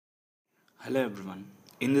Hello everyone.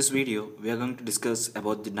 In this video, we are going to discuss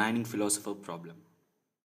about the dining philosopher problem.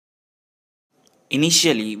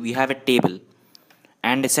 Initially, we have a table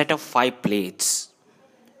and a set of 5 plates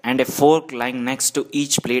and a fork lying next to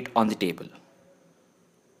each plate on the table.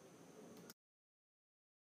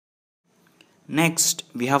 Next,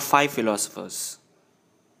 we have 5 philosophers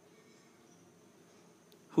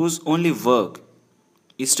whose only work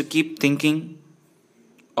is to keep thinking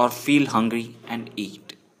or feel hungry and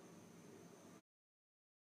eat.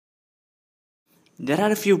 There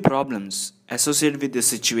are a few problems associated with this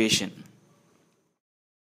situation.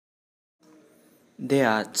 They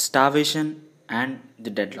are starvation and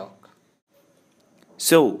the deadlock.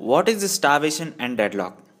 So, what is the starvation and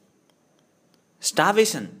deadlock?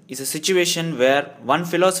 Starvation is a situation where one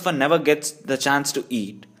philosopher never gets the chance to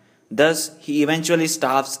eat, thus, he eventually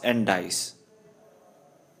starves and dies.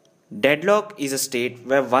 Deadlock is a state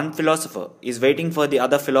where one philosopher is waiting for the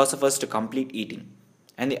other philosophers to complete eating,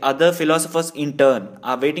 and the other philosophers in turn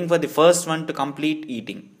are waiting for the first one to complete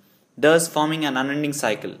eating, thus forming an unending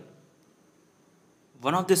cycle.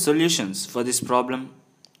 One of the solutions for this problem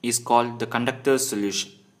is called the conductor's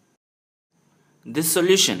solution. This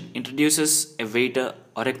solution introduces a waiter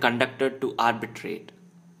or a conductor to arbitrate.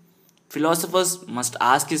 Philosophers must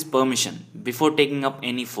ask his permission before taking up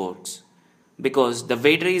any forks, because the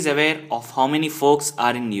waiter is aware of how many forks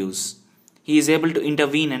are in use. He is able to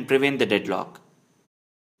intervene and prevent the deadlock.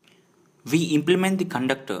 We implement the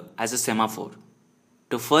conductor as a semaphore.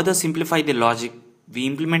 To further simplify the logic, we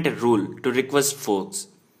implement a rule to request forks,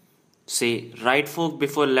 say right fork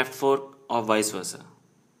before left fork or vice versa.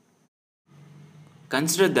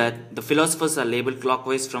 Consider that the philosophers are labeled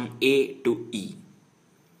clockwise from A to E.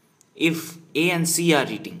 If A and C are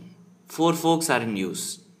eating, 4 forks are in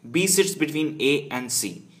use. B sits between A and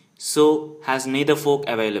C, so has neither fork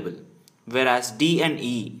available, whereas D and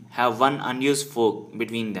E have one unused fork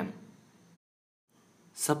between them.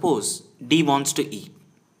 Suppose D wants to eat.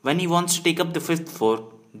 When he wants to take up the 5th fork,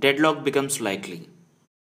 deadlock becomes likely.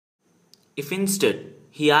 If instead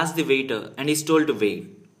he asks the waiter and is told to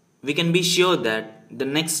wait, we can be sure that the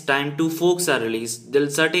next time 2 forks are released, there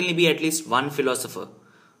will certainly be at least one philosopher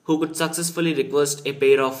who could successfully request a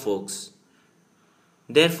pair of forks.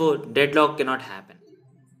 Therefore, deadlock cannot happen.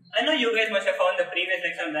 I know you guys must have found the previous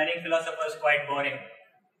lecture on learning philosophers quite boring,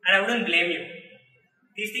 and I wouldn't blame you.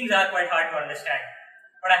 These things are quite hard to understand,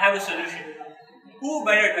 but I have a solution. Who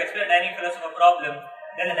better to explain a dining philosopher problem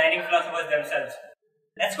than the dining philosophers themselves?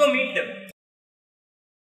 Let's go meet them.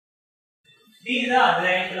 These are the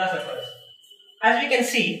dining philosophers. As we can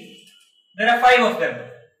see, there are 5 of them,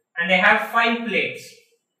 and they have 5 plates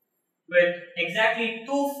with exactly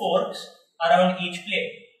 2 forks around each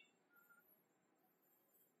plate.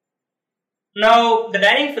 Now, the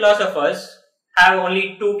dining philosophers have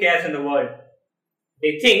only 2 cares in the world.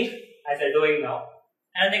 They think, as they're doing now,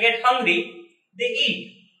 and they get hungry, they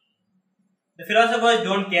eat. The philosophers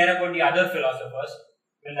don't care about the other philosophers.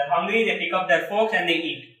 When they're hungry, they pick up their forks and they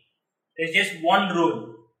eat. There's just one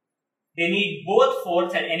rule. They need both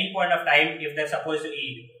forks at any point of time if they're supposed to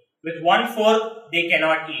eat. With one fork, they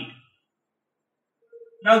cannot eat.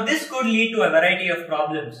 Now, this could lead to a variety of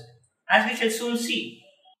problems, as we shall soon see.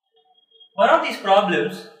 One of these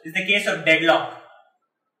problems is the case of deadlock.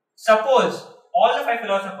 Suppose all the 5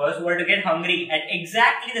 philosophers were to get hungry at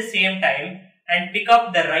exactly the same time and pick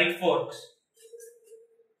up the right forks.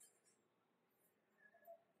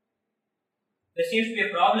 There seems to be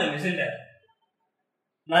a problem, isn't there?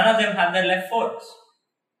 None of them have their left forks.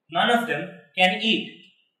 None of them can eat.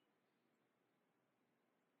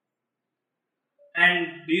 And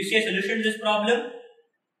do you see a solution to this problem?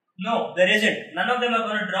 No, there isn't. None of them are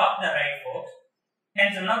going to drop their right forks.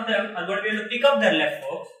 Hence, none of them are going to be able to pick up their left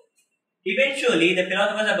forks. Eventually, the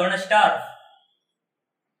philosophers are going to starve.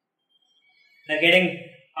 They're getting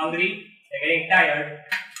hungry, they're getting tired.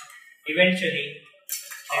 Eventually,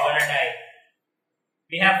 they're going to die.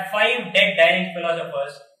 We have 5 dead dining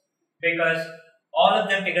philosophers because all of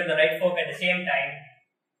them picked up the right fork at the same time.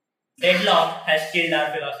 Deadlock has killed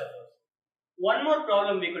our philosophers. One more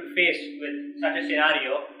problem we could face with such a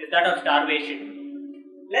scenario is that of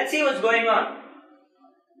starvation. Let's see what's going on.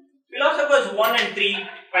 Philosophers 1 and 3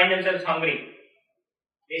 find themselves hungry.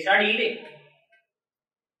 They start eating.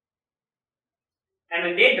 And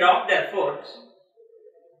when they drop their forks,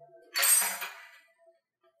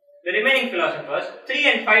 the remaining philosophers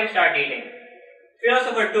 3 and 5 start eating.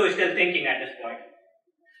 Philosopher 2 is still thinking at this point.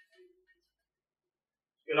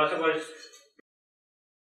 Philosophers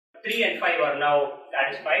 3 and 5 are now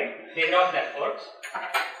satisfied. They drop their forks.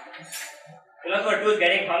 Philosopher 2 is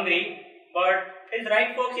getting hungry, but his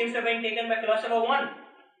right fork seems to have been taken by philosopher 1.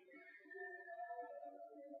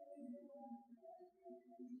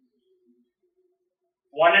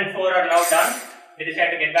 1 and 4 are now done. They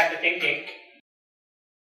decide to get back to thinking.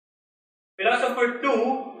 Philosopher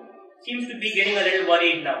 2 seems to be getting a little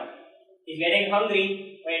worried now. He's getting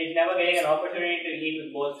hungry, but he's never getting an opportunity to eat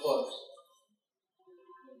with both forks.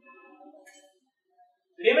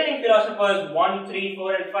 Remaining philosophers 1, 3,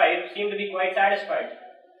 4 and 5 seem to be quite satisfied.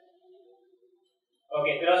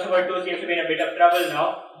 Okay, philosopher 2 seems to be in a bit of trouble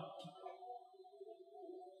now.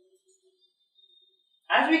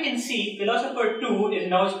 As we can see, philosopher 2 is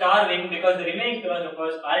now starving because the remaining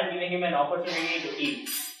philosophers aren't giving him an opportunity to eat.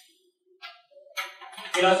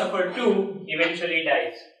 Philosopher 2 eventually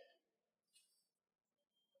dies.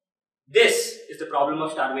 This is the problem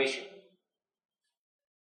of starvation.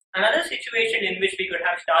 Another situation in which we could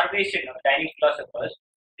have starvation of dining philosophers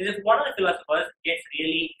is if one of the philosophers gets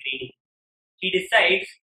really greedy. He decides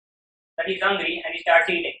that he's hungry and he starts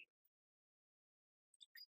eating.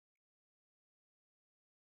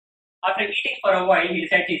 After eating for a while, he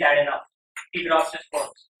decides he's had enough. He drops his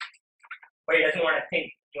forks. But he doesn't want to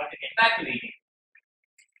think. He wants to get back to eating.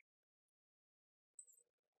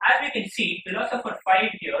 As we can see, philosopher 5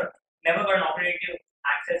 here never got an opportunity to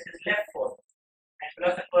access his left fork. And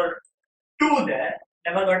philosopher 2 there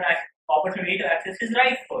never got an opportunity to access his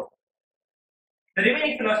right fork. The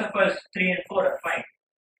remaining philosophers 3 and 4 are fine.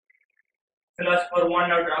 Philosopher 1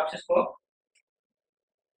 now drops his fork.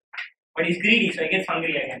 But he's greedy, so he gets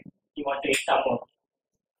hungry again. He wants to eat some more.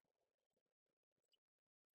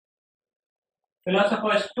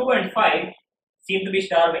 Philosophers 2 and 5 seem to be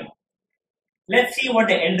starving. Let's see what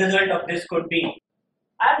the end result of this could be.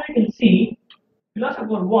 As we can see,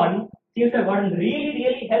 philosopher 1 seems to have gotten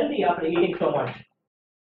really healthy after eating so much.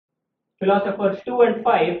 Philosophers 2 and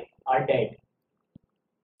 5 are dead.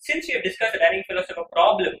 Since we have discussed the dining philosopher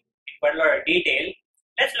problem in quite a lot of detail,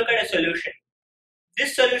 let's look at a solution.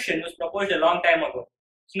 This solution was proposed a long time ago.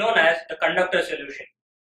 It's known as the conductor solution.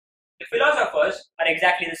 The philosophers are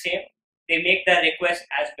exactly the same. They make their request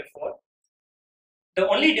as before. The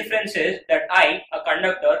only difference is that I, a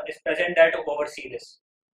conductor, is present there to oversee this.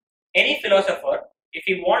 Any philosopher, if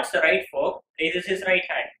he wants the right fork, raises his right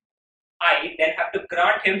hand. I then have to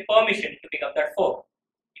grant him permission to pick up that fork.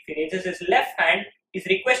 If he raises his left hand, he's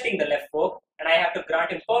requesting the left fork, and I have to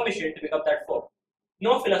grant him permission to pick up that fork.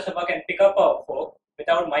 No philosopher can pick up a fork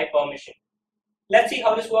without my permission. Let's see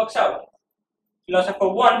how this works out. Philosopher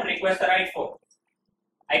 1 requests the right fork.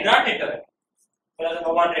 I grant it to him.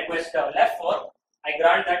 Philosopher 1 requests the left fork. I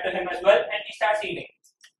grant that to him as well, and he starts eating.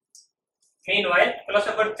 Meanwhile,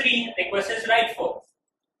 philosopher 3 requests his right fork.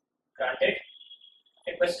 Granted,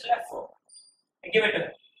 requests his left fork. I give it to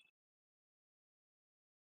him.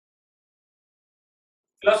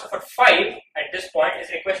 Philosopher 5 at this point is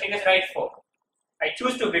requesting his right fork. I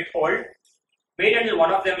choose to withhold, wait until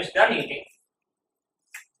one of them is done eating,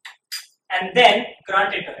 and then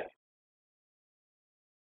grant it to him.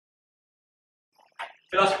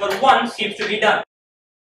 Philosopher 1 seems to be done.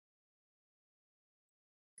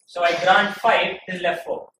 So I grant 5 his left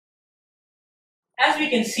fork. As we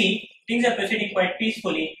can see, things are proceeding quite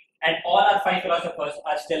peacefully and all our 5 philosophers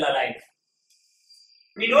are still alive.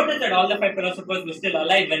 We noticed that all the 5 philosophers were still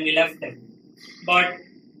alive when we left them. But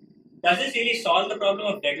does this really solve the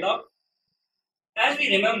problem of deadlock? As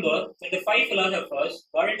we remember, when the 5 philosophers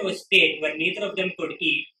got into a state where neither of them could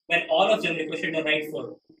eat, when all of them requested the right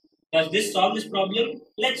fork. Does this solve this problem?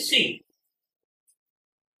 Let's see.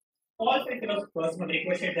 All 5 philosophers have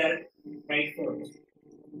requested their right fork.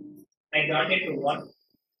 I grant it to 1.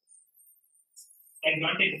 I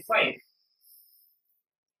grant it to 5.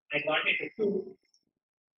 I grant it to 2.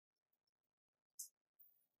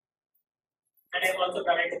 And I also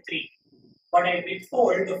grant it to 3. But I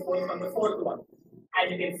withhold the 4 from the 4th one. As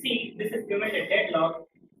you can see, this is given a deadlock,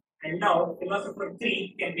 and now philosopher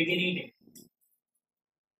 3 can begin eating.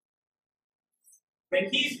 When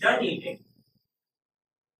he is done eating,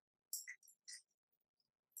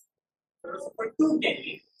 philosopher 2 can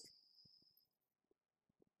eat.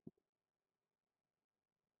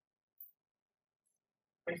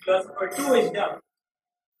 When philosopher 2 is done,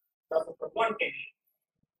 philosopher 1 can eat.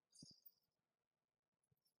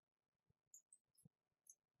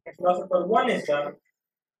 When philosopher 1 is done,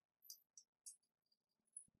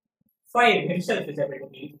 5 himself is able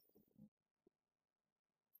to eat.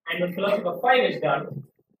 And when philosopher 5 is done,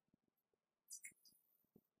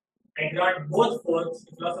 I grant both forks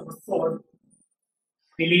to philosopher 4.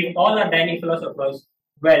 We leave all our dining philosophers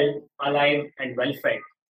well, alive, and well fed.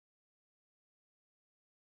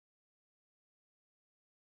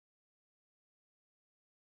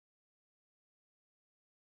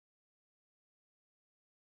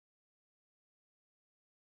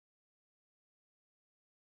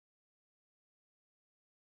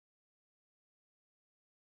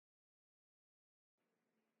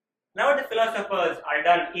 Now the philosophers are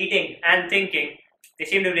done eating and thinking. They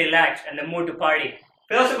seem to be relaxed and the mood to party.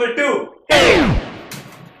 Philosopher 2.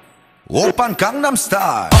 Open Gangnam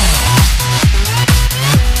Style.